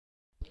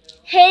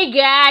Hey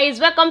guys,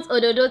 welcome to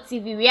Ododo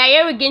TV. We are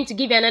here again to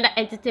give you another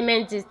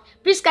entertainment gist.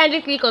 Please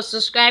kindly click on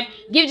subscribe,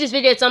 give this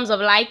video a thumbs up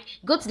like,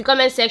 go to the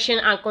comment section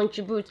and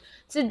contribute.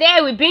 Today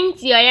we bring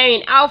to your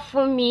hearing how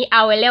Funmi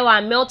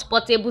Awelewa melt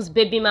Portable's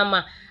baby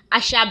mama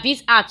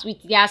Ashabi's heart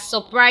with their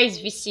surprise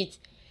visit.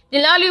 The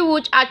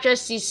Nollywood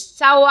actresses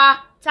Tawa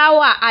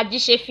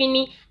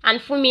Ajisefinni and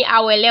Funmi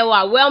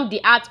Awelewa whelmed the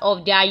heart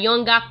of their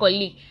younger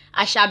colleague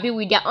Ashabi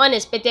with their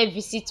unexpected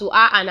visit to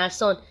her and her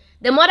son.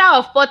 The mother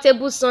of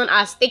Portable's son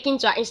has taken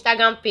to her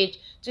Instagram page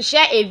to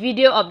share a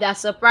video of their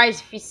surprise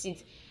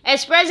visit.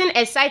 Expressing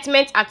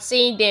excitement at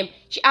seeing them,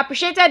 she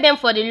appreciated them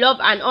for the love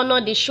and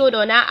honor they showed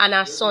on her and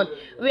her son,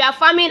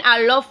 reaffirming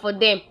her love for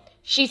them.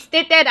 She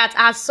stated that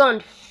her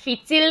son,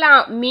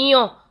 Salami,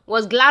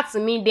 was glad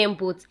to meet them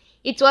both.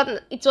 It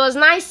was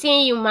nice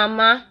seeing you,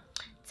 Mama.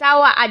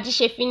 Tawa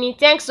Ajisefinni,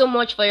 thanks so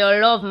much for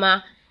your love,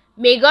 Ma.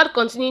 May God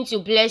continue to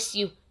bless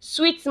you.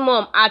 Sweet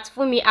mom at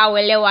Funmi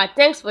Awelewa,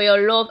 thanks for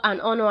your love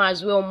and honor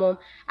as well, mom.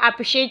 I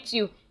appreciate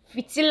you.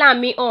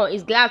 Salami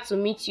is glad to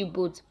meet you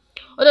both.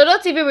 Ododo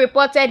TV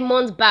reported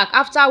months back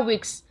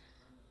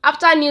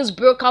after news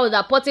broke out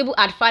that Portable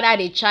had fathered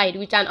a child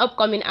with an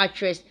upcoming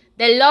actress.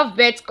 The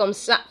lovebirds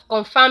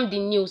confirmed the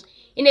news.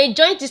 In a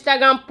joint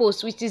Instagram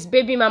post with his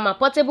baby mama,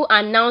 Portable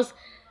announced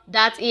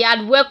that he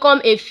had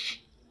welcomed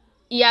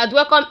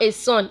a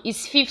son,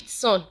 his fifth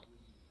son.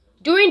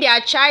 During their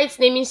child's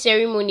naming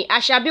ceremony,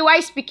 Ashabi,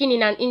 while speaking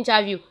in an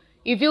interview,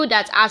 revealed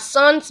that her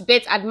son's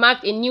birth had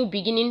marked a new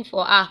beginning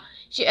for her.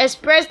 She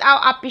expressed how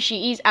happy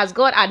she is as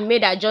God had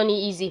made her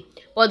journey easy,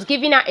 but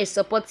giving her a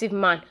supportive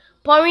man.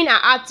 Pouring her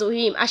heart to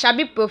him,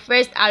 Ashabi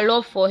professed her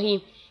love for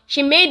him.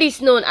 She made this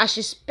known as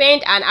she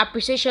penned an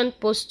appreciation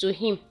post to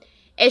him,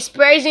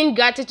 expressing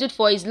gratitude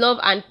for his love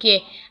and care.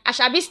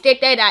 Ashabi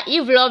stated that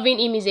if loving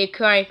him is a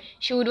crime,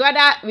 she would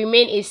rather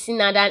remain a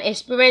sinner than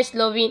experience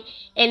loving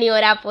any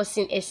other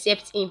person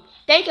except him.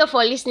 Thank you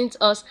for listening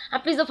to us,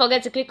 and please don't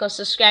forget to click on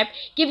subscribe,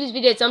 give this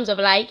video a thumbs up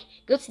like,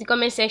 go to the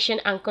comment section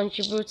and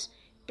contribute.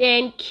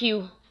 Thank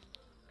you.